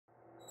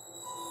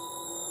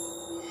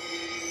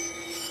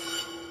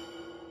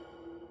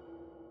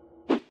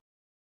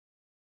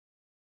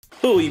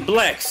Buie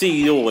black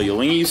seed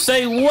oil. And you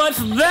say, what's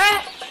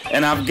that?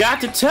 And I've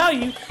got to tell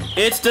you,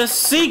 it's the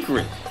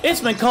secret. It's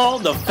been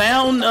called the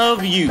Fountain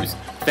of Youth,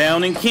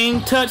 found in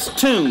King Tut's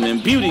tomb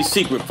and beauty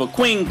secret for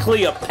Queen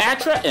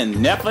Cleopatra and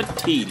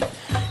Nefertiti.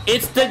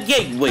 It's the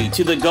gateway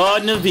to the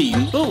Garden of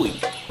Eden. Buie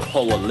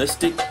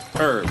Holistic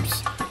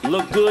Herbs.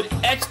 Look good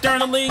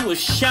externally with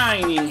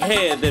shining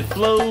hair that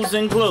flows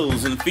and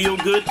glows, and feel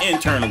good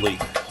internally.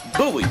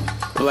 Buie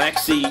black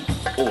seed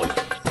oil.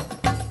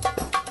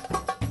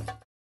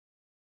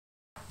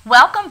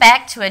 Welcome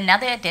back to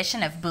another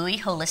edition of Buie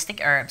Holistic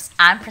Herbs.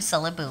 I'm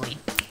Priscilla Buie.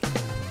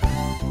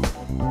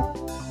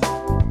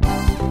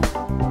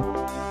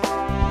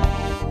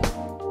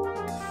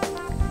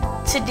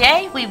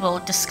 Today we will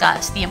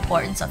discuss the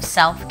importance of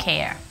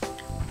self-care.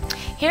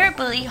 Here at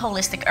Buie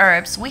Holistic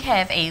Herbs, we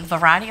have a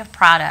variety of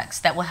products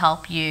that will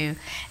help you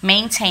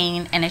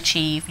maintain and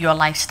achieve your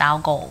lifestyle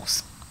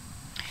goals.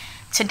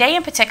 Today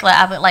in particular,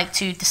 I would like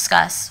to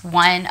discuss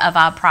one of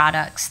our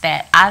products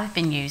that I've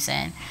been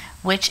using,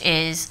 which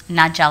is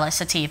Nigella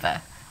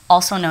sativa,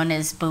 also known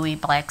as Buie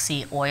black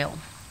seed oil.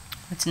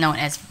 It's known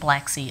as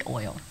black seed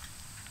oil.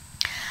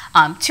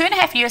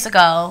 2.5 years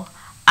ago,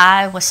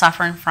 I was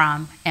suffering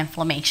from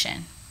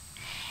inflammation,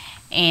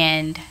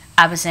 and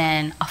I was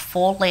in a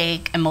full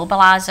leg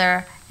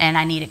immobilizer, and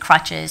I needed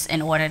crutches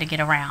in order to get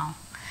around.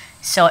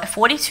 So at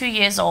 42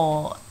 years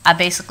old, I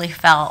basically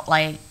felt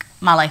like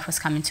my life was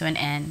coming to an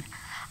end.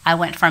 I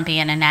went from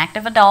being an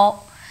active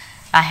adult.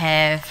 I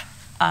have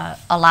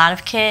a lot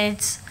of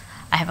kids.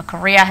 I have a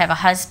career. I have a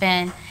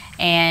husband.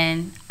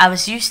 And I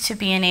was used to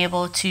being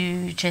able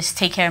to just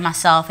take care of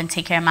myself and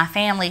take care of my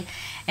family.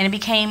 And it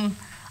became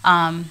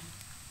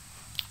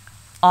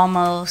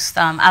almost,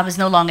 I was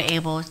no longer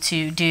able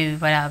to do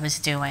what I was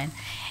doing.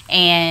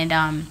 And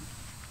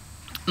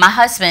my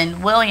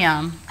husband,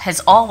 William,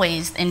 has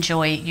always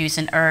enjoyed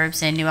using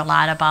herbs and knew a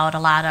lot about a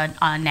lot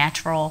of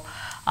natural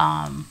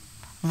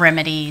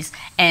remedies,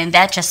 and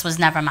that just was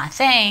never my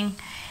thing.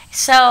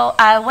 So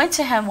I went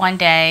to him one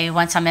day,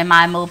 once I'm in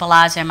my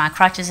immobilizer and my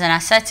crutches, and I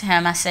said to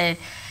him, I said,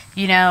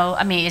 you know,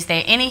 I mean, is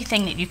there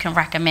anything that you can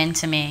recommend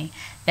to me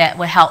that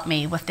would help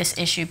me with this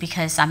issue?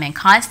 Because I'm in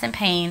constant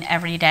pain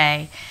every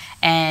day.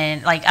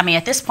 And like, I mean,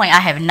 at this point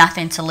I have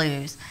nothing to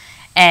lose.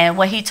 And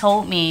what he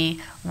told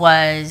me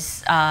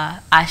was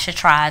I should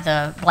try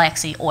the black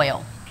seed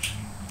oil.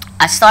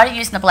 I started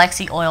using the black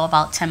seed oil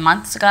about 10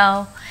 months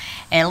ago.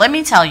 And let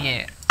me tell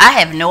you, I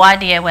have no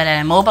idea what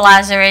an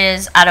immobilizer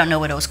is. I don't know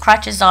what those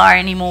crutches are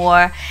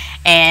anymore.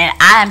 And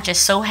I'm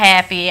just so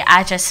happy.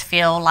 I just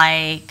feel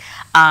like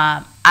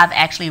I've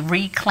actually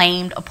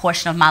reclaimed a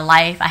portion of my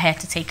life. I had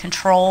to take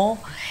control.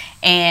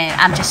 And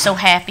I'm just so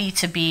happy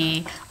to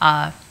be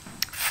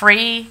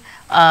free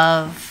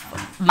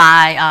of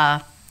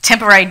my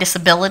temporary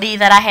disability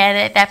that I had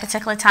at that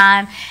particular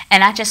time.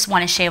 And I just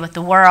want to share with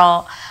the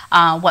world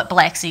what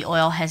black seed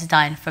oil has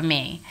done for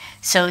me.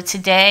 So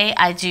today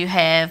I do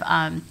have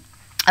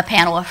a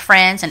panel of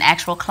friends and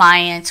actual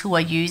clients who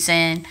are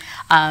using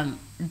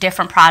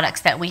different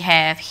products that we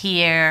have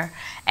here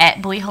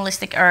at Buie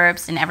Holistic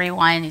Herbs, and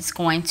everyone is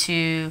going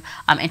to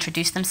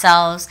introduce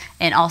themselves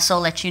and also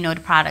let you know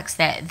the products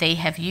that they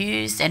have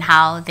used and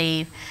how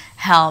they've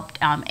helped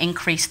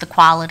increase the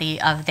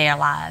quality of their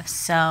lives.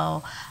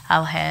 So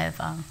I'll have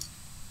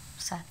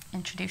Seth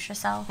introduce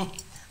yourself.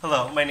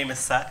 Hello, my name is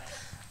Seth.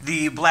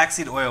 The black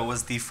seed oil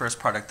was the first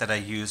product that I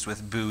used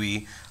with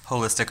Buie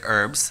Holistic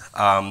Herbs.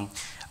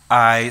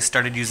 I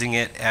started using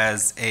it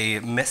as a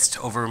mist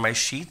over my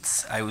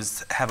sheets. I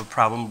have a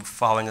problem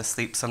falling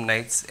asleep some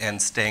nights and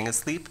staying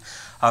asleep.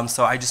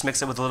 So I just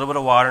mix it with a little bit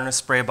of water in a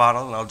spray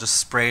bottle, and I'll just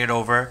spray it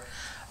over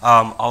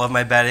all of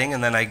my bedding,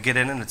 and then I get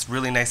in and it's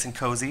really nice and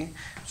cozy.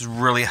 It's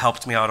really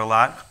helped me out a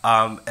lot.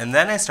 And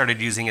then I started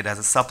using it as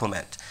a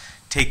supplement,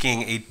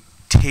 taking a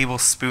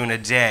tablespoon a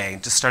day,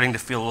 just starting to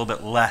feel a little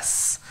bit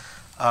less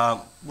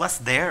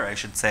there, I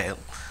should say.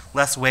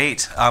 Less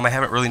weight. I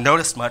haven't really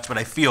noticed much, but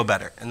I feel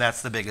better, and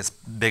that's the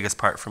biggest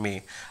part for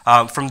me.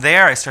 From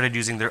there, I started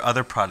using their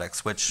other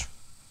products, which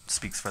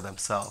speaks for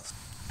themselves.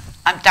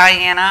 I'm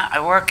Diana. I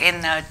work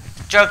in the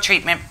drug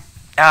treatment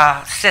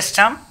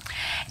system,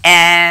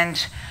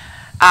 and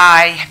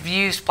I have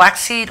used black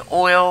seed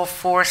oil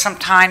for some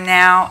time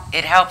now.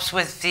 It helps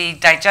with the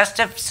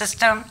digestive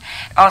system.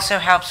 It also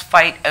helps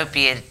fight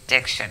opiate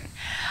addiction.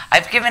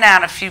 I've given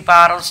out a few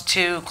bottles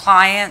to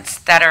clients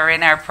that are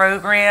in our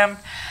program,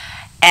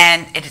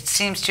 and it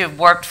seems to have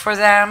worked for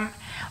them.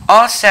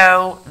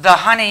 Also, the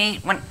honey,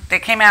 when they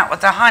came out with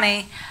the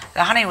honey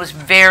was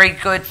very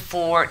good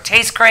for,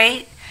 tastes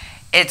great.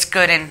 It's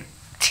good in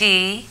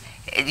tea.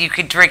 You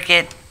could drink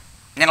it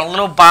in a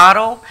little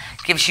bottle,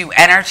 gives you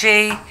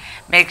energy,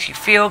 makes you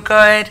feel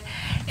good.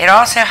 It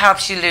also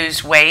helps you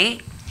lose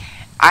weight.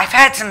 I've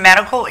had some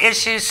medical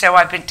issues, so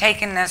I've been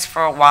taking this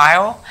for a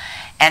while,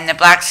 and the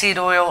black seed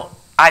oil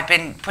I've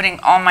been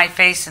putting on my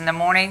face in the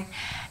morning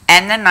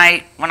and the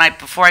night.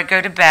 Before I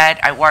go to bed,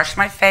 I wash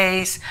my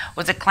face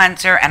with a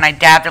cleanser, and I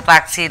dab the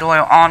black seed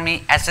oil on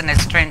me as an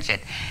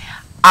astringent.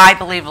 I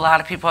believe a lot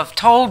of people have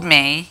told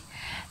me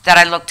that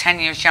I look 10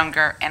 years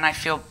younger, and I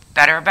feel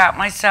better about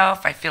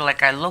myself. I feel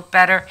like I look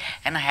better,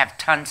 and I have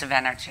tons of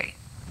energy.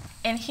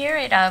 And here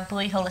at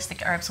Buie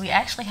Holistic Herbs, we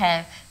actually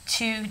have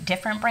 2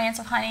 different brands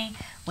of honey.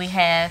 We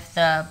have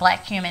the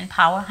Black Cumin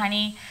Power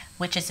Honey,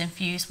 which is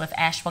infused with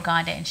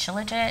ashwagandha and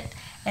shilajit.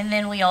 And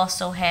then we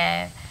also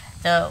have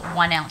the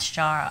 1 ounce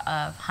jar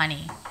of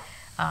honey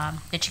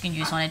that you can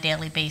use on a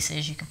daily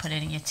basis. You can put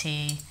it in your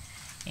tea.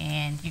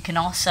 And you can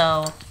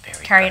also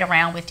carry it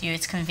around with you.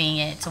 It's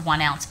convenient. It's a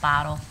 1 ounce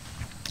bottle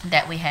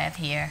that we have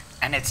here.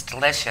 And it's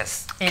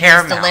delicious. It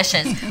is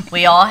delicious.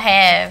 We all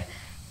have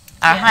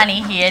our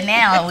honey here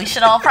now. We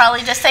should all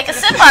probably just take a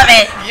sip of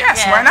it.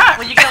 Yes, why not?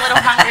 When you get a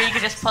little hungry, you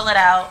can just pull it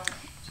out,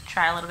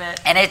 try a little bit.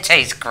 And it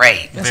tastes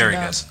great. Yes, Very it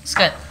good. does. It's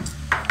good.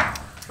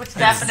 It's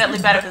definitely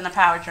better than the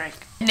power drink.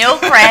 No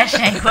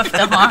crashing with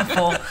the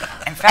harmful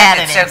In fact,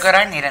 it's so additives. good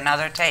I need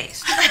another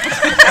taste.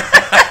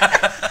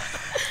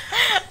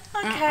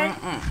 Okay.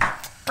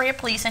 Bria,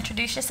 please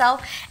introduce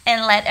yourself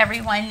and let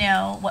everyone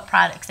know what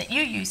products that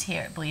you use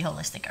here at Buie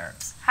Holistic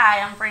Herbs.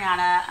 Hi, I'm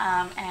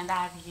Brianna, and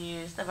I've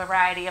used a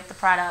variety of the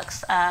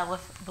products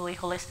with Buie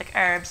Holistic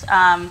Herbs.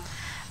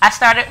 I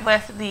started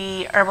with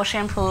the herbal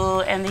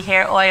shampoo and the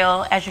hair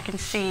oil. As you can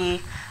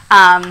see,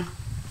 I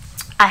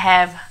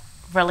have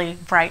really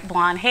bright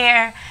blonde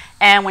hair,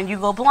 and when you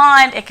go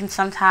blonde, it can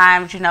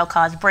sometimes,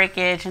 cause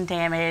breakage and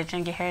damage,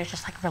 and your hair is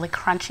just like really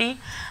crunchy.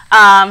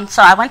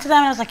 So I went to them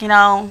and I was like,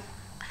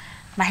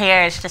 my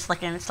hair is just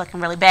looking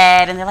really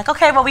bad, and they're like,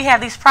 okay, well, we have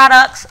these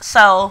products.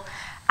 So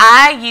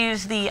I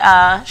use the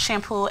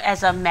shampoo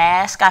as a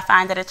mask. I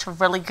find that it's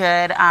really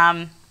good.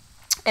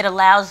 It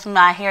allows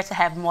my hair to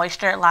have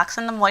moisture. It locks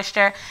in the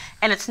moisture,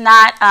 and it's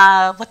not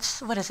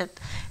what is it?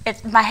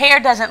 My hair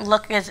doesn't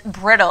look as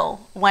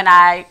brittle when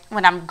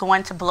I'm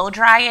going to blow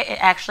dry it. It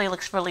actually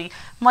looks really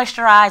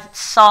moisturized. It's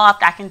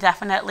soft. I can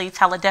definitely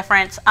tell a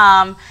difference.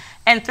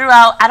 And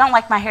throughout, I don't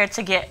like my hair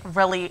to get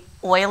really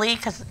oily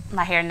because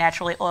my hair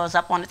naturally oils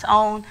up on its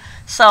own.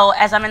 So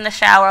as I'm in the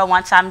shower,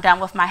 once I'm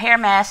done with my hair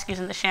mask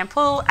using the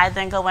shampoo, I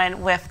then go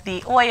in with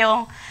the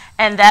oil,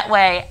 and that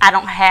way I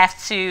don't have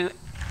to,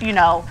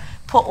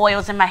 put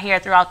oils in my hair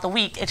throughout the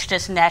week. It's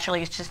just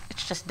naturally, it's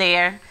just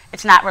there.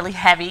 It's not really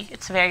heavy.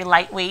 It's very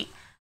lightweight.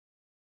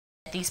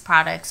 These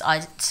products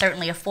are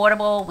certainly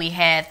affordable. We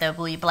have the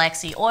Buie Black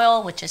Seed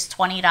Oil, which is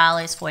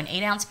 $20 for an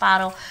 8 ounce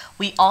bottle.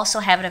 We also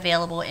have it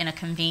available in a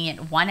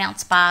convenient 1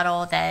 ounce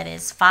bottle that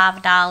is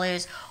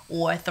 $5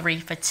 or 3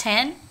 for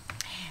 $10.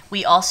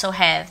 We also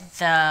have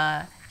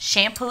the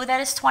shampoo that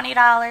is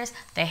 $20.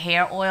 The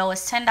hair oil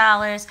is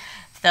 $10.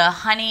 The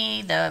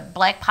honey, the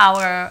Black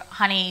Power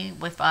honey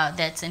with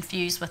that's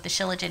infused with the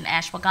shilajit and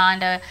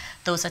ashwagandha,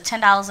 those are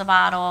 $10 a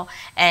bottle.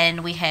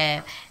 And we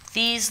have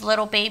these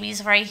little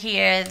babies right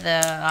here,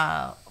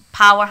 the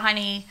Power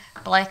Honey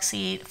Black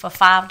Seed for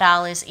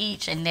 $5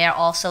 each, and they're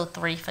also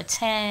 3 for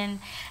 $10.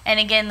 And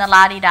again, the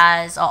Lottie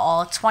Dyes are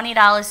all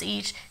 $20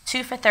 each,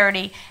 2 for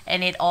 $30,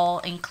 and it all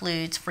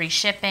includes free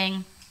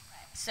shipping.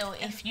 So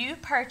if you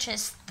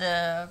purchase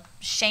the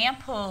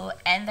shampoo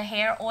and the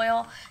hair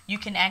oil, you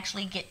can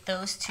actually get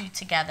those 2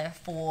 together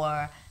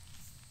for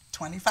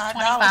 $25. I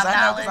know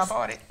because I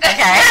bought it.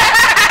 Okay.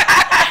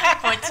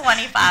 For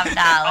 $25.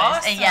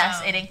 Awesome. And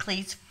yes, it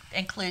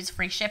includes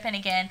free shipping.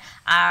 Again,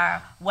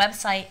 our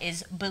website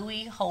is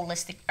Buie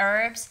Holistic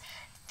Herbs.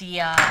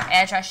 The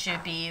address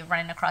should be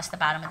running across the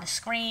bottom of the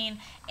screen.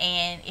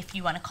 And if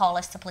you want to call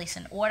us to place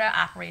an order,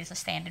 operators are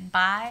standing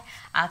by.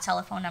 Our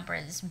telephone number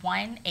is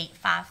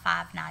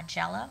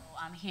 1-855-NIGELA.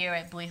 I'm here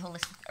at Buie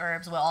Holistic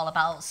Herbs. We're all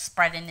about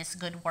spreading this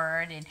good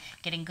word and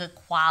getting good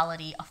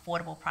quality,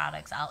 affordable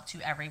products out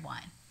to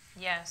everyone.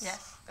 Yes.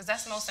 Because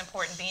that's the most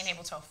important, being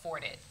able to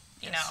afford it.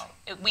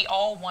 We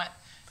all want,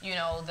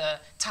 the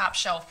top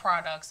shelf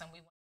products, and we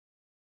want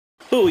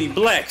Buie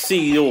Black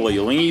Seed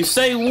Oil. And you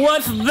say,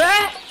 what's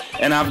that?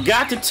 And I've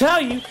got to tell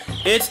you,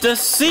 it's the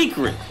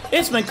secret.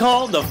 It's been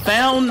called the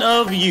Fountain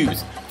of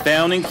Youth.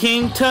 Found in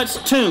King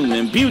Tut's tomb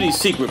and beauty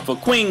secret for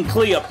Queen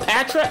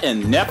Cleopatra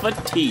and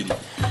Nefertiti.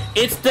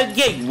 It's the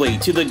gateway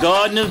to the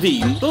Garden of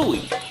Eden.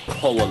 Buie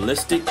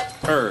Holistic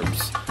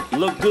Herbs.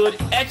 Look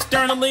good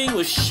externally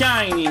with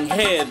shining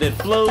hair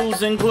that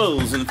flows and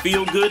glows, and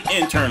feel good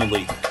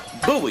internally.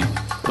 Buie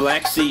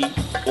Black Seed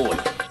Oil.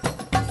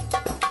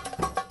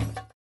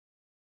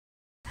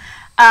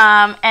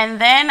 And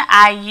then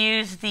I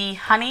use the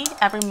honey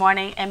every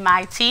morning in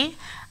my tea.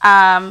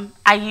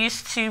 I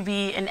used to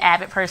be an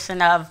avid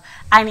person of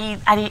I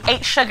need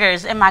 8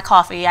 sugars in my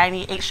coffee. I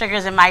need 8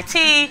 sugars in my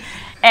tea.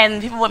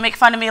 And people would make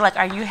fun of me like,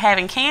 are you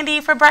having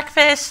candy for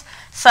breakfast?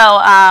 So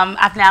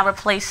I've now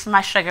replaced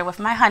my sugar with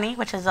my honey,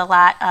 which is a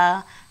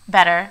lot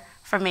better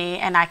for me,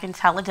 and I can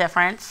tell a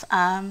difference.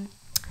 And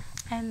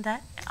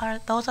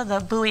those are the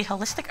Buie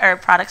Holistic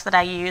Herb products that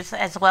I use,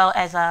 as well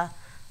as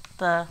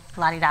the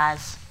Lottie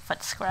Dyes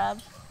foot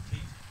scrub.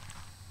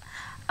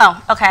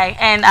 Oh, okay.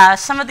 And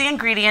some of the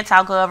ingredients,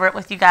 I'll go over it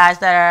with you guys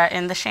that are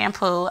in the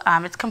shampoo.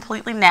 It's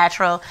completely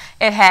natural.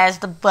 It has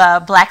the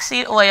black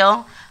seed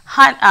oil,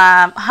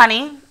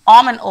 honey,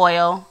 almond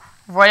oil,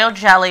 royal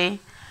jelly,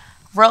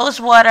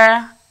 rose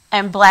water,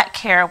 and black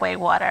caraway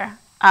water.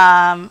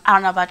 I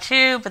don't know about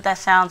you, but that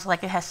sounds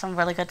like it has some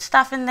really good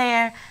stuff in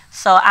there.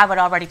 So I would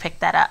already pick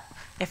that up.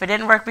 If it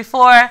didn't work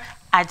before,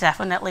 I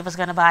definitely was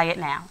going to buy it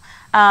now.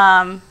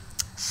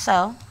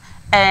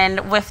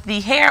 And with the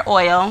hair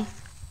oil,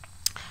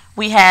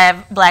 we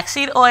have black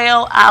seed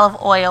oil,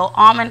 olive oil,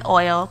 almond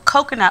oil,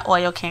 coconut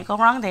oil, can't go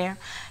wrong there,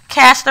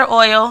 castor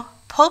oil,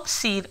 pope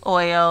seed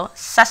oil,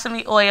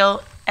 sesame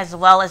oil, as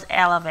well as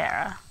aloe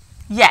vera.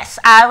 Yes,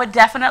 I would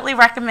definitely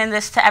recommend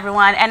this to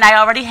everyone, and I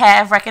already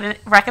have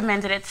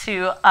recommended it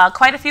to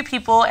quite a few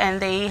people,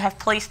 and they have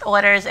placed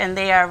orders, and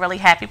they are really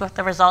happy with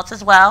the results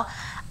as well.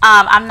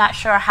 I'm not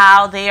sure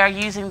how they are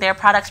using their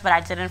products, but I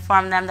did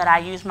inform them that I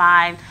use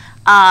mine.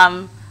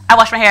 I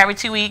wash my hair every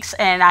 2 weeks,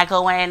 and I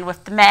go in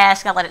with the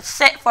mask. I let it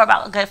sit for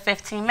about a good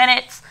 15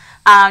 minutes.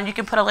 You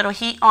can put a little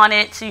heat on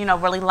it to,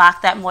 really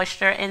lock that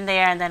moisture in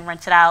there, and then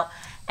rinse it out,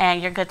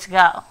 and you're good to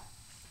go.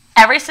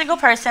 Every single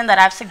person that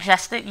I've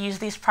suggested use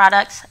these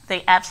products,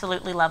 they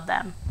absolutely love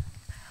them.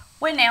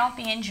 We're now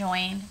being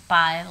joined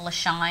by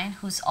LaShawn,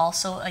 who's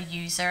also a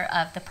user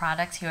of the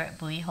products here at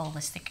Buie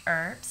Holistic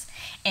Herbs,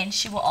 and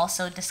she will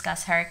also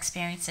discuss her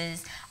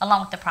experiences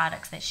along with the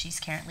products that she's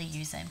currently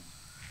using.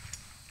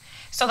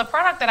 So the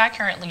product that I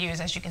currently use,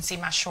 as you can see,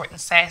 my short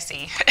and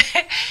sassy,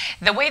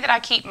 the way that I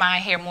keep my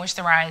hair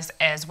moisturized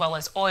as well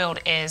as oiled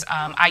is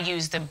I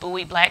use the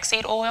Buie black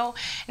seed oil.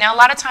 Now, a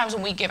lot of times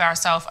when we give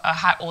ourselves a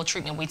hot oil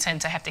treatment, we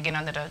tend to have to get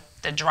under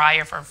the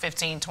dryer for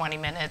 15, 20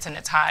 minutes and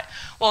it's hot.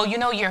 Well,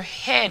 your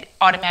head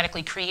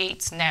automatically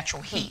creates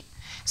natural heat.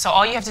 So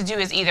all you have to do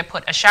is either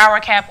put a shower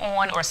cap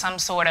on or some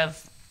sort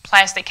of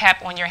plastic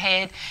cap on your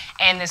head,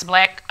 and this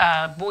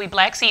Buie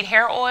black seed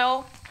hair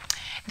oil.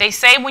 They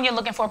say when you're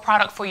looking for a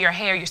product for your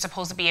hair, you're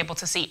supposed to be able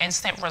to see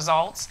instant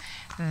results.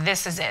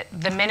 This is it.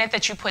 The minute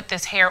that you put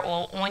this hair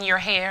oil on your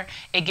hair,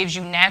 it gives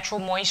you natural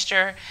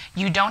moisture.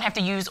 You don't have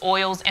to use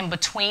oils in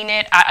between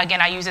it.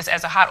 Again, I use this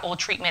as a hot oil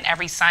treatment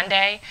every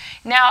Sunday.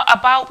 Now,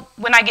 about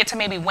when I get to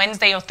maybe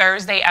Wednesday or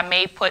Thursday, I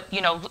may put,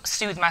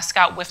 soothe my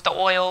scalp with the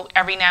oil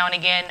every now and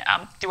again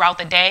throughout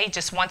the day,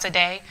 just once a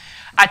day.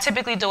 I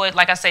typically do it,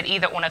 like I said,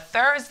 either on a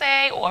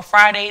Thursday or a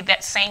Friday,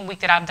 that same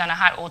week that I've done a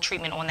hot oil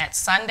treatment on that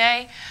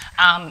Sunday,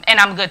 and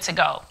I'm good to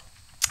go.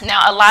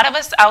 Now, a lot of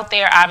us out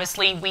there,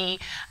 obviously, we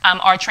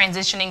are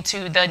transitioning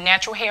to the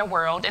natural hair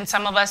world, and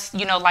some of us,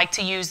 like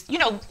to use,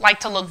 like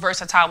to look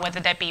versatile, whether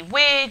that be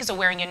wigs or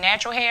wearing your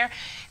natural hair.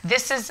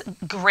 This is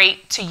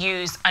great to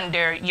use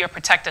under your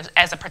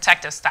as a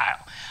protective style,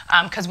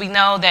 because we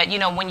know that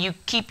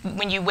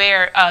when you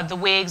wear the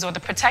wigs or the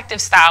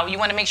protective style, you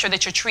want to make sure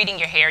that you're treating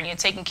your hair, you're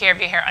taking care of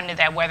your hair under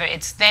that, whether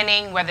it's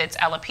thinning, whether it's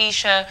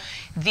alopecia.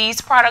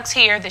 These products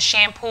here, the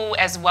shampoo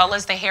as well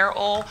as the hair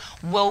oil,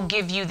 will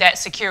give you that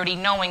security,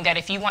 knowing that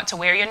if you want to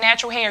wear your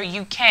natural hair,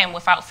 you can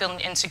without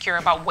feeling insecure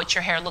about what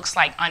your hair looks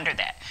like under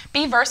that.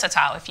 Be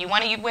versatile. If you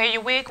want to wear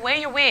your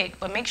wig,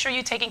 but make sure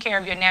you're taking care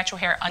of your natural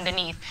hair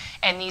underneath,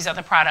 and these are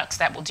the products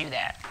that will do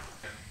that.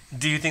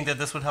 Do you think that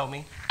this would help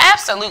me?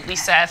 Absolutely,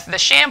 Seth. The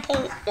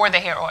shampoo or the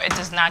hair oil, it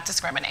does not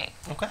discriminate.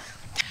 Okay.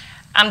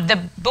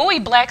 The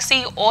Buie black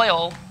seed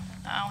oil,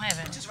 I don't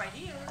have it. Just right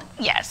here.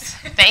 Yes,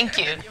 thank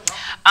you.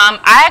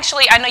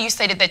 I know you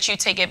stated that you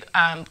take it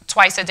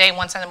twice a day,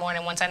 once in the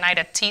morning, once at night,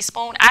 a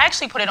teaspoon. I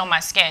actually put it on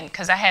my skin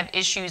because I have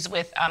issues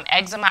with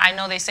eczema. I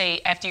know they say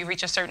after you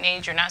reach a certain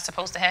age, you're not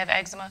supposed to have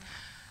eczema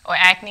or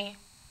acne.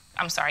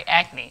 I'm sorry,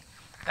 acne.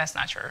 That's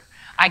not true.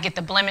 I get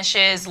the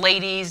blemishes,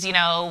 ladies,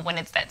 when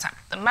it's that time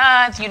of the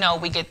month,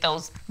 we get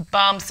those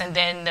bumps and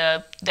then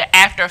the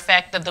after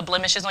effect of the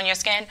blemishes on your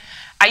skin.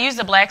 I use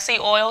the black seed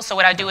oil, so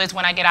what I do is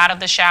when I get out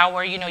of the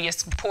shower, your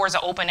pores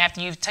are open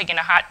after you've taken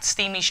a hot,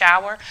 steamy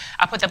shower.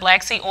 I put the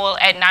black seed oil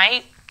at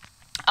night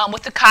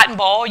with the cotton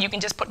ball. You can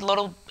just put a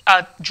little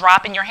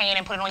drop in your hand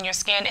and put it on your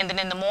skin, and then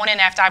in the morning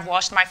after I've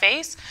washed my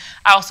face,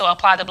 I also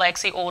apply the black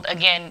seed oil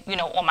again,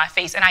 on my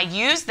face, and I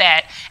use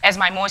that as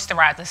my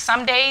moisturizer.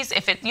 Some days,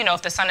 if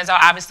the sun is out,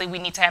 obviously we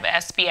need to have an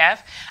SPF.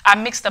 I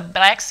mix the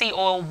black seed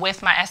oil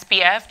with my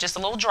SPF, just a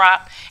little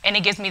drop, and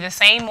it gives me the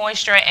same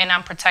moisture, and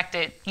I'm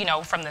protected,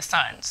 from the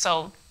sun.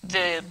 So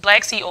the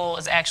black seed oil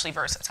is actually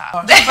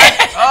versatile.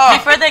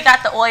 Before they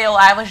got the oil,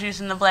 I was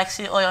using the black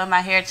seed oil in my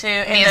hair too.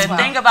 And the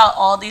thing about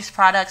all these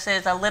products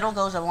is a little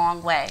goes a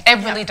long way.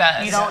 It really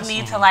does. You don't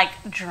need to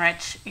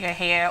drench your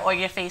hair or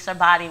your face or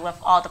body with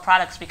all the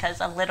products,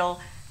 because a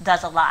little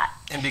does a lot.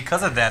 And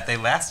because of that, they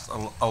last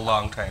a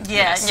long time.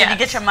 Yeah, so you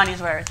get your money's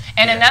worth.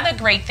 And another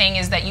great thing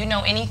is that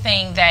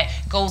anything that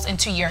goes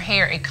into your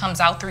hair, it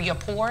comes out through your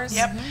pores.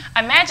 Yep.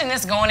 Imagine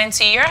this going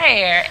into your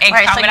hair and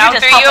Right, coming so out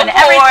just through your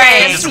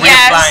everything. pores. Just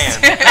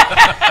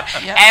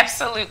Yes. Yep.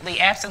 Absolutely.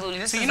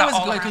 This So is it's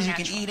all good because you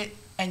natural. can eat it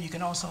and you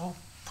can also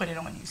put it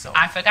on you. So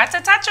I forgot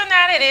to touch on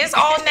that. It is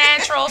all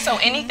natural. So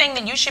anything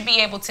that you should be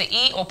able to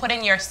eat or put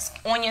on your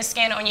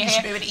skin, on your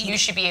hair, you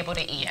should be able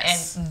to eat.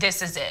 Yes. And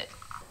this is it.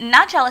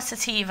 Nigella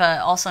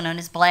sativa, also known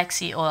as black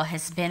seed oil,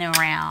 has been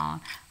around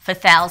for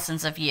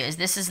thousands of years.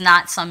 This is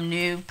not some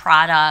new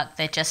product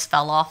that just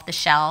fell off the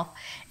shelf.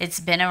 It's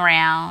been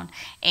around,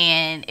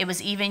 and it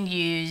was even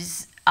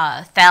used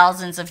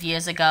thousands of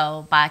years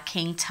ago by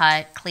King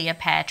Tut,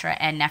 Cleopatra,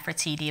 and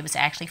Nefertiti. It was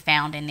actually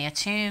found in their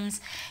tombs.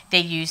 They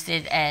used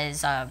it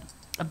as a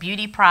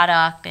beauty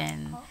product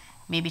and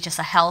maybe just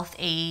a health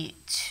aid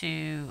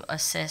to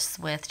assist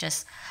with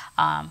just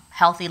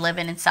healthy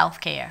living and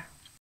self-care.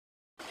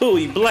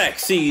 Buie black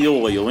seed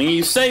oil, and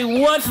you say,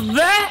 what's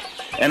that?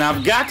 And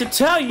I've got to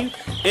tell you,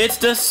 it's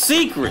the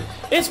secret.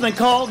 It's been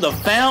called the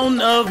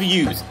Fountain of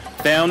Youth,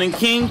 found in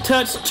King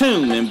Tut's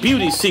tomb and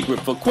beauty secret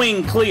for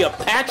Queen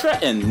Cleopatra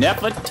and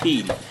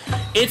Nefertiti.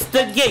 It's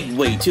the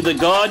gateway to the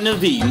Garden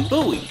of Eden.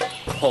 Buie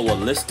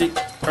Holistic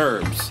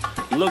Herbs.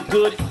 Look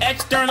good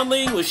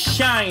externally with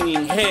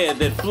shining hair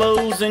that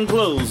flows and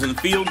glows, and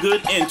feel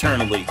good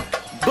internally.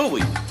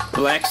 Buie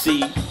black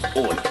seed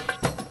oil.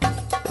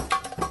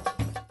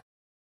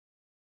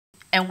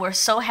 And we're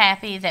so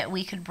happy that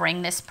we could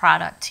bring this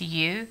product to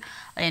you.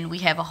 And we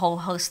have a whole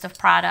host of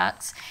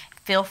products.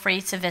 Feel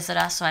free to visit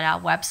us at our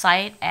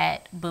website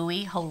at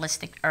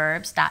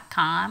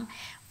buieholisticherbs.com.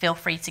 Feel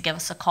free to give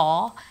us a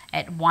call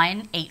at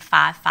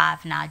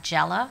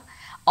 1-855-NIGELA.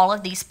 All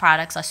of these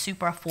products are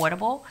super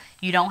affordable.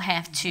 You don't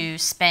have to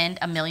spend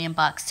 $1 million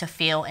to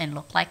feel and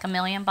look like $1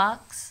 million.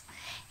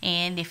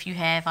 And if you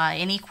have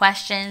any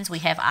questions, we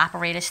have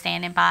operators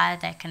standing by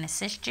that can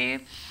assist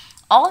you.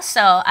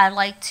 Also, I'd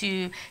like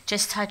to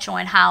just touch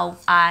on how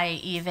I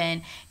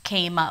even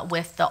came up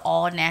with the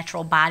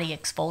all-natural body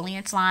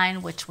exfoliants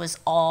line, which was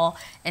all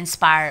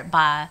inspired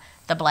by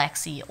the black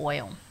seed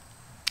oil.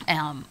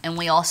 And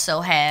we also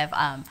have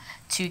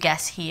 2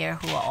 guests here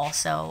who are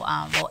also,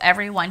 well,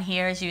 everyone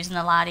here is using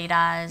the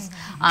La-Di-Da's,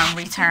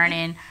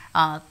 returning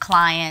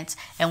clients.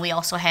 And we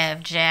also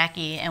have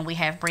Jackie and we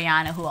have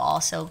Brianna who are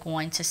also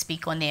going to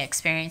speak on their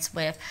experience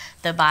with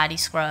the body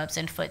scrubs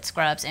and foot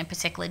scrubs, in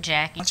particular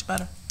Jackie. Much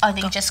better. Are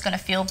they just going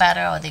to feel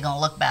better or are they going to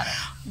look better?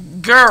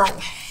 Girl.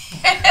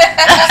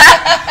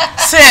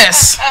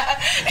 Sis.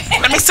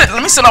 Let me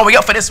sit all the way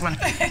up for this one.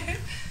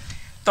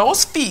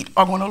 Those feet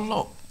are going to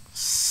look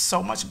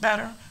so much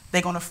better.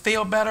 They're going to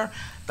feel better.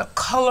 The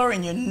color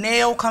in your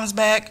nail comes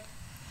back.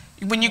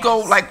 When you go,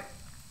 like,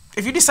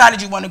 if you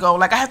decided you want to go,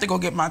 like, I have to go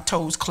get my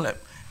toes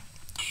clipped.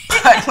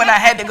 But when I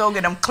had to go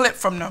get them clipped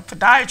from the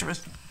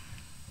podiatrist,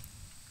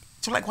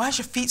 she's like, why is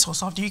your feet so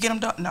soft? Do you get them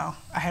done? No,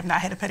 I have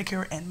not had a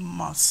pedicure in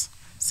months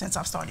since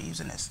I've started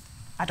using this.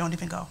 I don't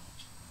even go.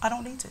 I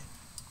don't need to.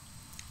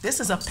 This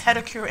is a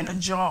pedicure in a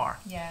jar.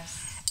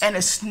 Yes. And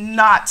it's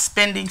not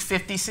spending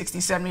 $50,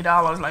 $60,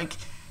 $70 like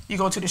you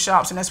go to the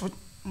shops and that's what,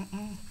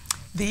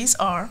 These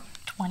are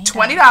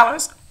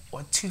 $20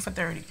 or 2 for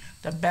 $30.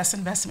 The best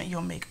investment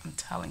you'll make, I'm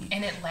telling you.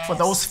 And it lasts. For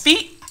those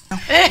feet, you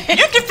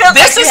can feel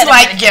this is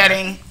like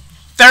getting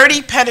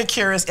 30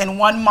 pedicures in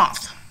 1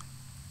 month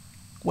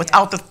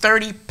without the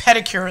 30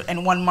 pedicure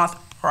in 1 month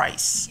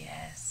price.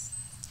 Yes.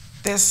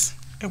 This,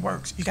 it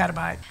works. You gotta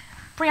buy it.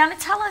 Brianna,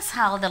 tell us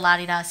how the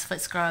La-Di-Da's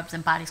foot scrubs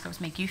and body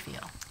scrubs make you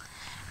feel.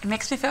 It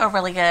makes me feel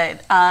really good.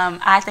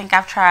 I think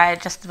I've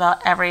tried just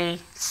about every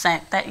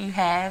scent that you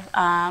have.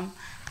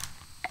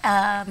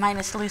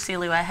 Minus Lucy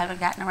Lou, I haven't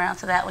gotten around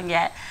to that one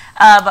yet.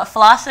 But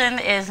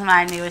Flossin is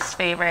my newest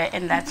favorite,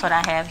 and that's what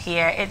I have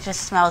here. It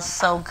just smells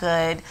so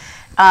good.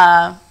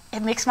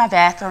 It makes my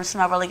bathroom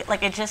smell really good.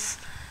 Like it just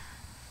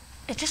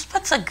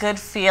puts a good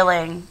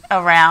feeling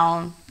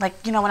around. Like,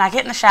 you know, when I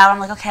get in the shower, I'm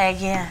like, okay,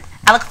 yeah.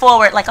 I look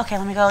forward, like, okay,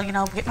 let me go, you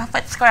know, get my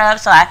foot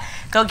scrubbed. So I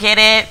go get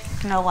it,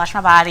 you know, wash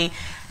my body,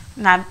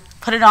 and I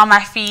put it on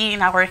my feet,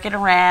 and I work it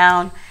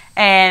around.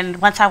 And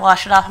once I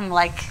wash it off, I'm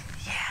like,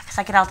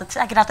 I get out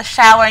the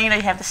shower, you know,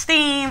 you have the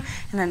steam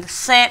and then the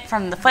scent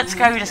from the foot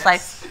scrub. You're just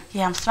like,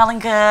 yeah, I'm smelling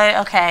good.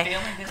 Okay,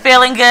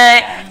 feeling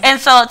good. And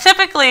so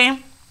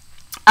typically,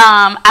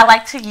 I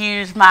like to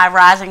use my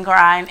Rise and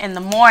Grind in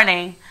the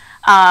morning.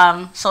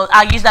 So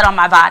I'll use that on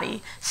my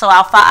body. So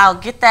I'll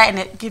get that, and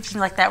it gives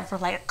me like that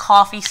like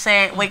coffee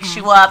scent, wakes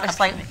you up. It's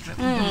like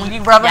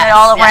you rubbing it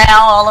all around,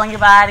 all on your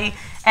body.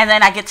 And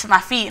then I get to my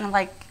feet, and I'm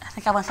like, I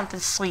think I want something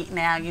sweet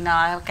now. You know,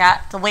 I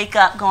got the wake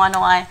up going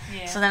on.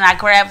 Yeah. So then I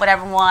grab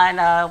whatever one,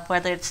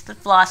 whether it's the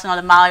Flossin or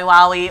the Maui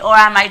Wowie, or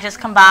I might just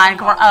combine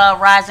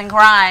Rise and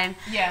Grind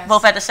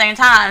both at the same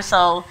time.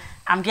 So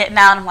I'm getting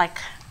out, and I'm like,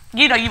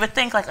 you know, you would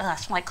think like, oh, I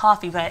smell like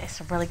coffee, but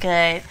it's really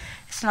good. It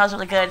smells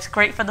really good. It's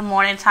great for the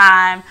morning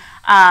time.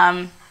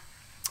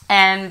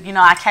 And, you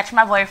know, I catch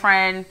my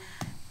boyfriend.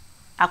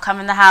 I'll come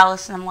in the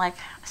house, and I'm like,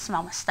 I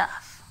smell my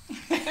stuff.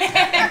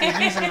 He's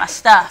using my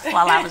stuff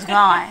while I was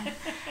gone.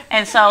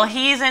 And so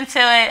he's into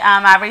it.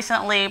 I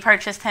recently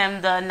purchased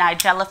him the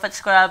Nigella foot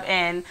scrub,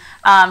 and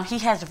he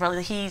has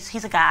really,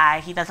 he's a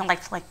guy. He doesn't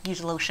like to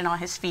use lotion on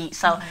his feet,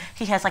 so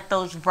he has like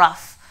those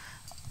rough,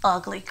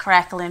 ugly,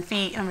 crackling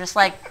feet. And I'm just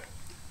like,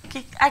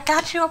 I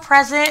got you a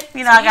present.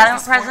 You know, so I got him a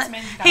present.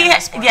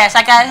 Yes,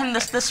 I got him the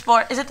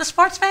sport. Is it the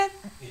Sportsman?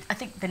 I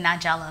think the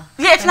Nigella.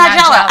 Yeah, it's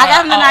Nigella. I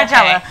got him the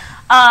Nigella. Okay.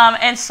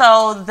 And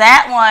so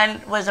that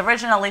one was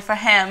originally for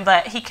him,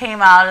 but he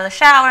came out of the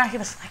shower and he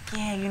was like,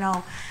 yeah, you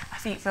know, my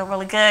feet feel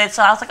really good.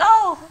 So I was like,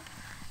 oh,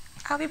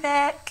 I'll be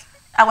back.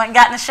 I went and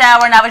got in the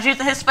shower, and I was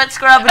using his foot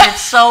scrub, and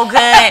it's so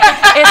good.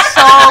 It's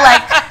so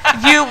like,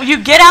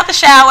 you get out the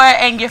shower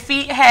and your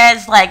feet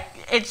has like,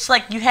 it's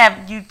like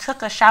you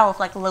took a shower with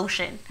like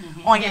lotion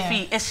on your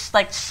feet. It's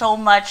like so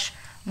much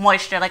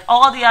moisture, like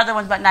all the other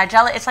ones, but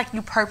Nigella, it's like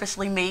you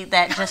purposely made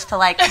that just to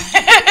like,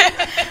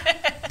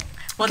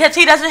 because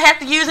he doesn't have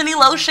to use any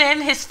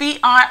lotion. His feet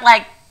aren't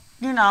like,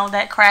 you know,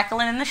 that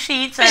crackling in the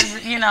sheets,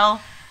 as you know,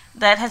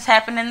 that has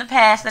happened in the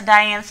past that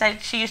Diane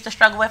said she used to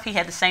struggle with. He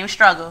had the same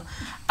struggle.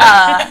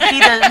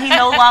 He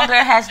no longer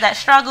has that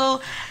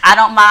struggle. I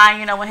don't mind,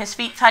 you know, when his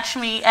feet touch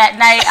me at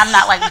night. I'm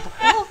not like,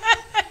 ooh,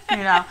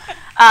 you know,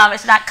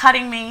 it's not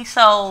cutting me.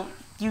 So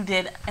you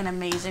did an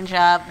amazing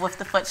job with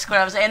the foot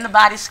scrubs and the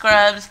body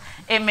scrubs.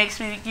 It makes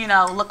me, you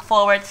know, look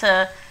forward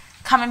to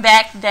coming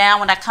back down.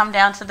 When I come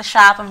down to the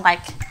shop, I'm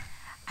like,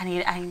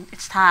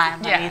 it's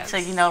time. I need to,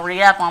 you know,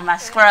 re-up on my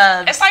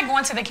scrubs. It's like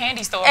going to the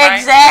candy store, right?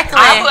 Exactly.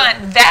 I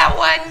want that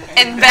one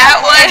and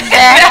that one.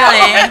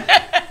 Exactly.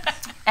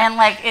 And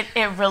like it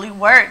really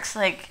works.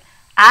 Like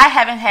I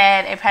haven't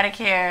had a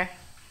pedicure.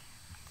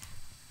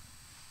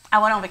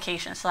 I went on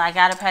vacation, so I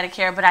got a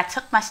pedicure, but I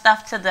took my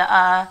stuff to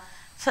the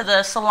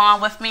salon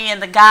with me,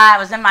 and the guy, I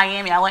was in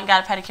Miami. I went and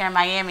got a pedicure in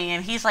Miami,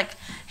 and he's like,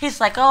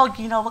 oh,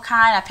 you know what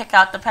kind? I pick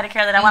out the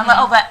pedicure that I want. I'm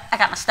like, oh, but I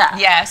got my stuff.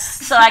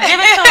 Yes. So I give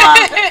it to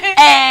him,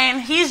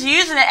 and he's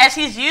using it. As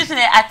he's using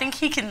it, I think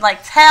he can like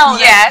tell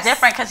that it's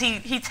different, because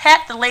he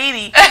tapped the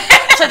lady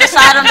to the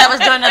side of him that was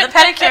doing the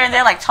pedicure, and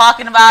they're like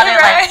talking about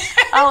it, like,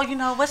 oh, you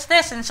know, what's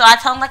this? And so I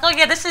tell him like, oh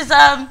yeah, this is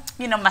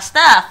you know, my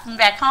stuff from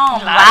back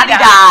home, Lottie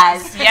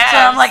Dies. Yes. So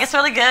I'm like, it's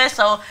really good.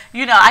 So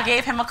you know, I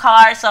gave him a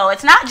card. So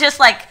it's not just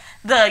like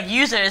the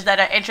users that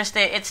are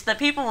interested, it's the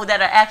people that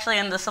are actually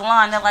in the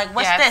salon. They're like,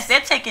 what's this? They're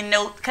taking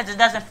note, because it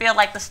doesn't feel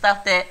like the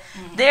stuff that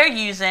they're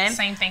using.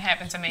 Same thing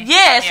happened to me.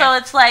 Yeah, so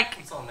it's like,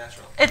 it's all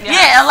natural.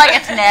 Yeah, like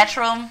it's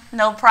natural,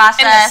 no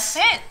process. And the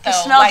scent, though, it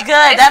smells like,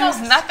 good. It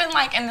smells nothing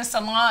like in the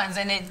salons,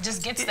 and it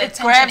just gets the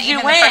attention. Grabs Even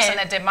you the in. person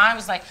that did mine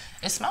was like,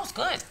 it smells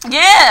good.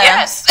 Yeah.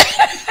 Yes.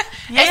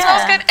 It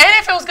smells good, and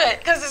it feels good,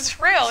 because it's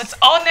real. It's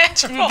all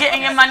natural. You're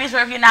getting your money's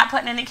worth. You're not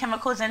putting any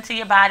chemicals into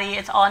your body.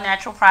 It's all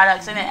natural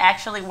products, and it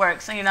actually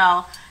works, you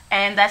know.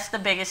 And that's the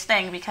biggest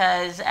thing,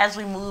 because as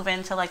we move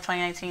into like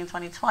 2019,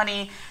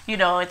 2020, you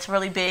know, it's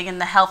really big in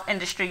the health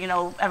industry. You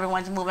know,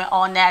 everyone's moving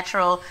all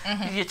natural.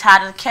 You're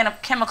tired of the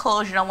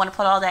chemicals. You don't want to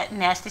put all that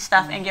nasty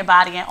stuff in your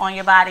body and on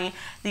your body.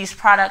 These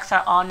products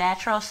are all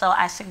natural, so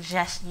I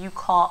suggest you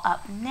call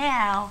up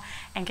now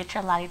and get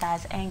your Lottie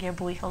Dies and your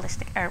Buie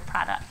Holistic Herb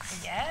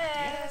products.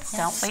 Yes.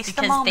 Don't waste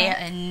the Because moment. there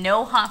are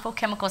no harmful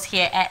chemicals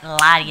here at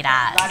Lottie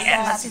Dies. Lottie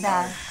Dies.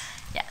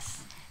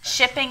 Yes.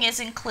 Shipping is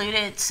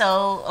included,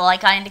 so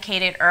like I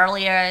indicated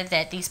earlier,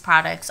 that these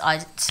products are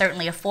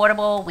certainly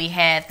affordable. We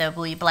have the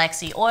Buie Black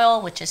Seed Oil,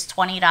 which is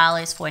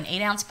 $20 for an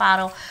 8-ounce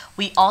bottle.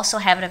 We also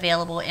have it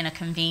available in a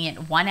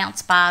convenient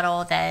 1-ounce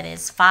bottle that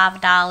is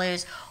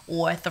 $5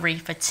 or 3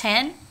 for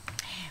 $10.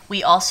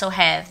 We also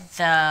have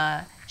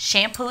the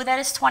shampoo that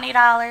is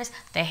 $20.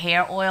 The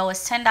hair oil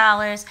is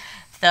 $10.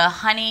 The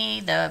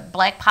honey, the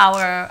Black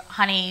Power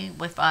honey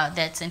with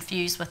that's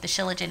infused with the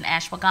shilajit and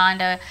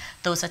ashwagandha,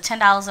 those are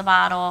 $10 a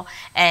bottle.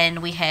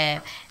 And we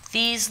have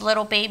these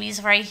little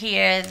babies right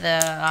here,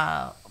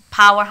 the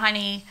Power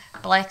Honey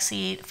Black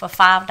Seed for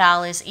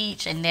 $5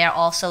 each, and they're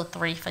also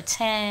 3 for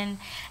 $10.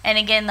 And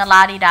again, the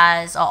Lottie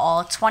Dies are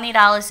all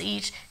 $20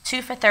 each,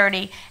 2 for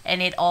 $30,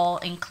 and it all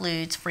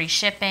includes free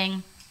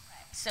shipping.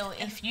 So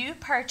if you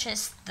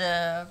purchase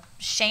the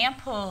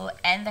shampoo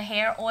and the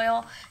hair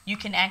oil, you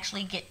can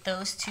actually get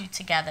those two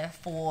together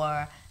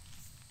for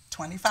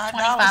 $25. I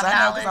know,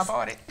 because I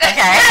bought it.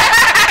 Okay.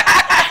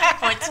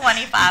 For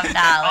 $25.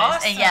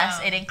 Awesome. And yes,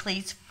 it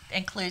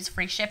includes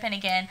free shipping.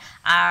 Again,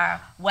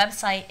 our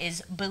website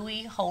is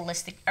Buie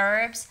Holistic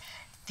Herbs.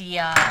 The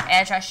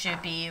address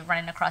should be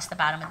running across the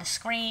bottom of the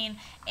screen.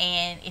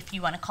 And if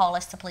you want to call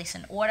us to place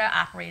an order,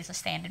 operators are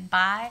standing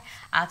by.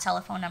 Our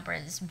telephone number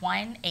is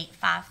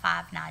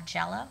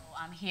 1-855-NIGELLA.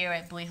 I'm here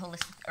at Buie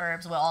Holistic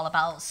Herbs. We're all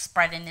about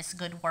spreading this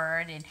good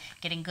word and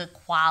getting good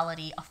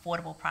quality,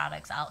 affordable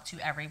products out to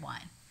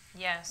everyone.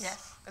 Yes.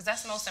 Because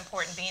that's the most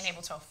important, being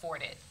able to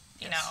afford it.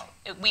 You know,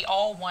 we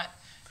all want,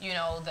 you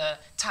know, the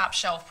top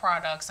shelf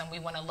products, and we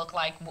want to look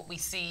like what we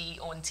see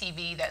on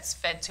TV that's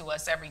fed to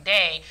us every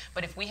day.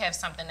 But if we have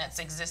something that's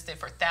existed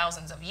for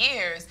thousands of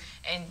years,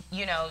 and,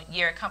 you know,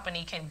 your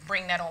company can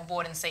bring that on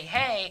board and say,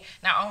 hey,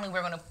 not only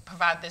we're going to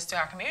provide this to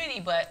our community,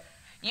 but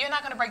you're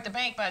not going to break the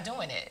bank by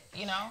doing it,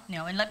 you know?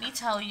 No, and let me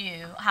tell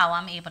you how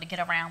I'm able to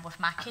get around with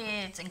my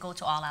kids and go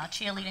to all our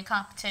cheerleading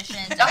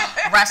competitions,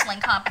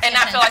 wrestling competitions. And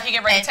not feel like you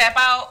get ready to tap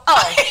out?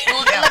 Oh,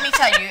 well, let me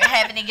tell you,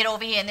 having to get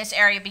over here in this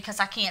area because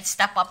I can't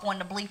step up on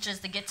the bleachers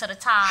to get to the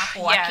top,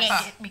 or I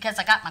can't get, because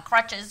I got my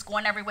crutches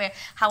going everywhere.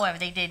 However,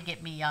 they did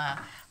get me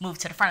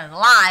moved to the front of the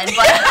line.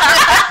 But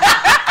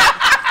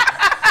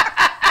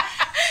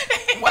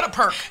what a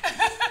perk.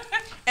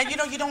 And you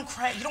know, you don't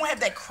have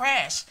that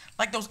crash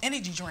like those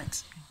energy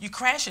drinks. You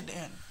crash it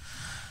in.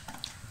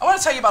 I want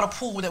to tell you about a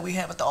pool that we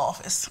have at the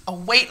office, a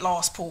weight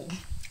loss pool.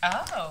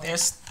 Oh.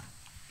 There's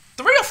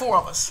 3 or 4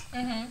 of us.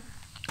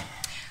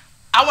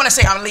 I want to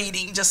say I'm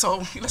leading, just so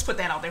let's put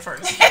that out there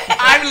first.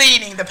 I'm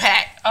leading the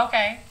pack.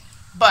 Okay.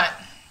 But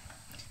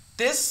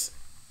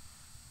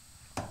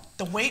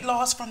the weight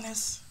loss from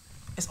this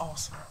is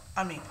awesome.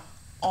 I mean,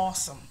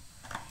 awesome.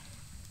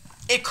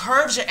 It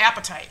curbs your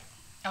appetite.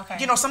 Okay.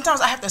 You know,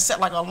 sometimes I have to set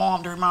like an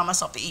alarm to remind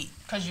myself to eat.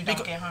 Because you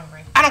don't get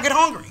hungry. I don't get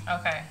hungry.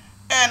 Okay.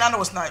 And I know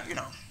it's not, you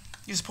know,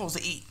 you're supposed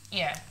to eat.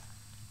 Yeah.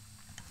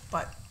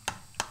 But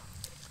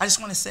I just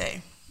want to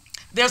say,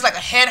 there's like a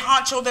head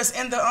honcho that's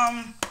in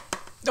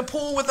the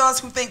pool with us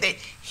who think that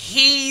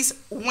he's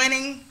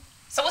winning.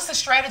 So what's the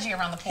strategy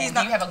around the pool? He's Do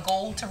not- you have a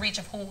goal to reach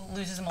of who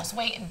loses the most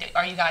weight? And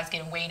are you guys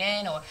getting weighed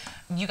in, or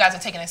you guys are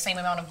taking the same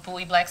amount of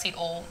Buie black seed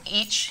oil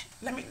each?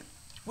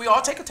 We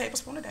all take a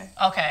tablespoon a day.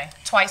 Okay,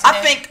 twice a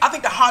day. I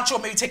think the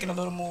honcho may be taking a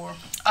little more.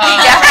 He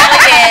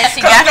definitely is.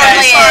 He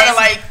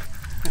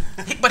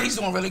definitely is. But he's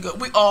doing really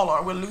good. We all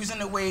are. We're losing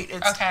the weight.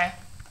 Okay.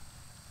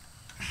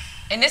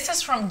 And this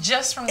is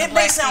just from the It may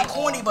black sound seed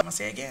corny, oil. but I'm gonna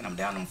say it again. I'm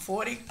down to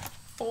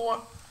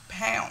 44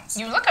 pounds.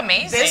 You look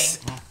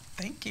amazing.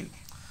 Thank you.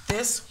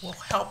 This will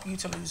help you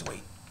to lose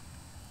weight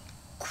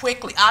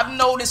quickly. I've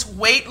noticed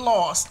weight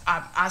loss.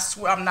 I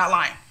swear I'm not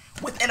lying.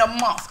 Within a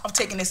month of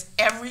taking this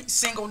every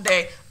single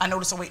day, I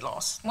noticed a weight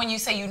loss. When you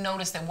say you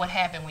noticed it, what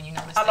happened when you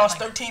noticed I it? lost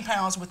 13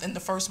 pounds within the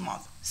first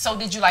month. So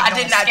did you like I get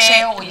did on the not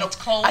scale, change. or your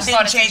clothes I didn't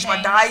started to change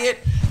my diet.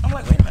 I'm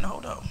like, wait a minute,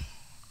 hold up.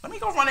 Let me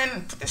go run in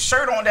and put this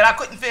shirt on that I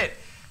couldn't fit.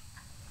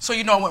 So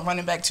you know I went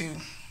running back to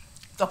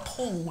the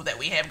pool that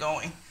we have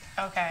going.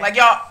 Okay. Like,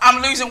 y'all,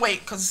 I'm losing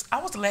weight because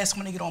I was the last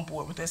one to get on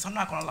board with this. I'm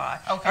not going to lie.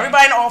 Okay.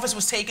 Everybody in the office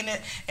was taking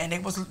it, and they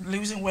was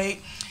losing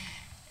weight.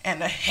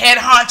 And the head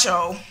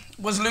honcho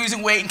was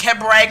losing weight and kept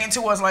bragging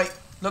to us like,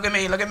 look at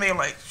me, look at me. I'm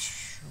like,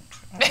 shoot.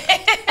 All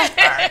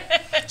right.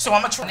 So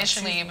I'm going to try.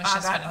 Initially, it was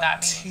just for the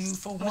diabetes. 2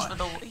 for 1.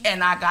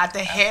 And I got the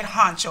head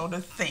honcho to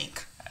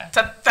thank,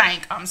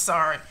 I'm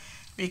sorry,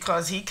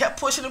 because he kept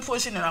pushing and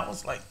pushing, and I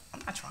was like,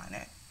 I'm not trying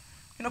that.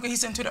 You know, because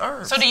he's into the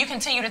herbs. So do you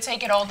continue to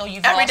take it although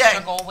you've Every lost day.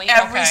 your goal weight?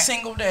 Every Okay.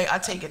 single day. I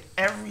take it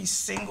every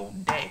single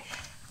day.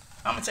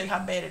 I'm going to tell you how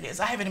bad it is.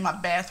 I have it in my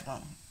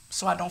bathroom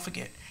so I don't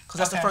forget. Because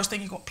that's the Okay. first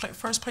thing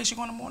first place you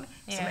go in the morning.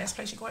 It's the Yeah. last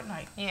place you go at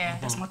night. Yeah.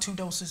 That's my 2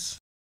 doses.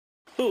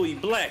 Buie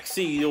black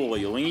seed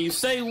oil. And you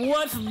say,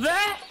 what's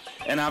that?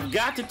 And I've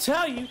got to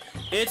tell you,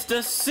 it's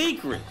the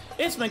secret.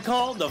 It's been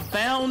called the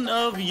Fountain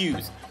of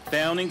Youth.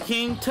 Found in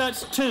King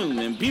Tut's tomb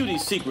and beauty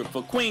secret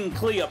for Queen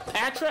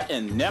Cleopatra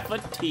and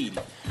Nefertiti.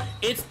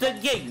 It's the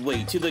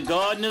gateway to the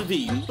Garden of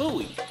Eden.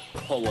 Buie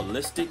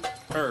Holistic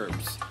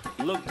Herbs.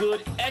 Look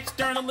good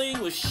externally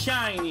with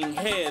shining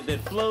hair that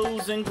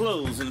flows and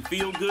glows, and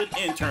feel good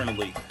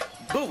internally.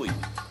 Buie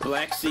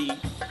black seed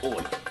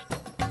oil.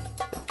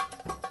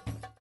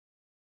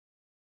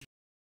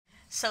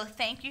 So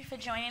thank you for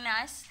joining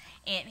us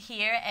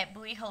here at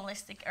Buie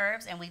Holistic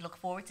Herbs, and we look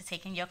forward to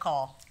taking your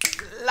call.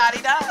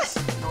 La-di-das.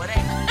 No, it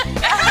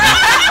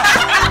ain't.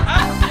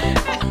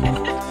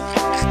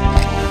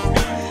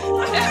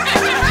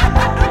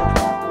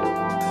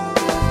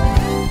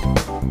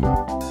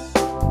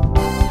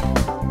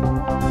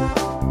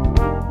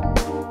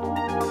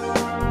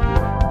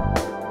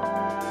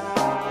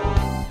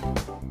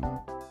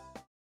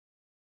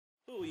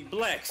 Buie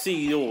black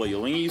seed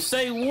oil. And you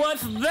say,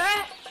 what's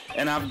that?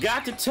 And I've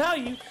got to tell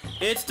you,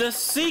 it's the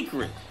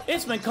secret.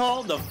 It's been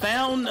called the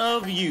Fountain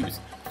of Youth.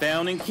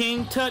 Found in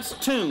King Tut's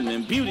tomb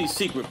and beauty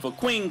secret for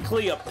Queen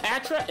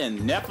Cleopatra and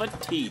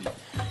Nefertiti.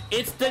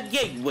 It's the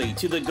gateway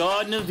to the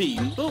Garden of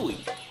Eden. Buie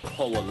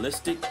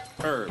Holistic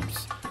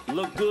Herbs.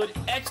 Look good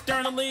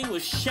externally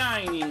with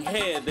shining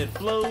hair that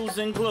flows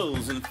and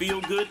glows, and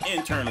feel good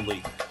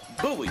internally.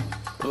 Buie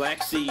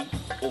black seed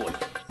oil.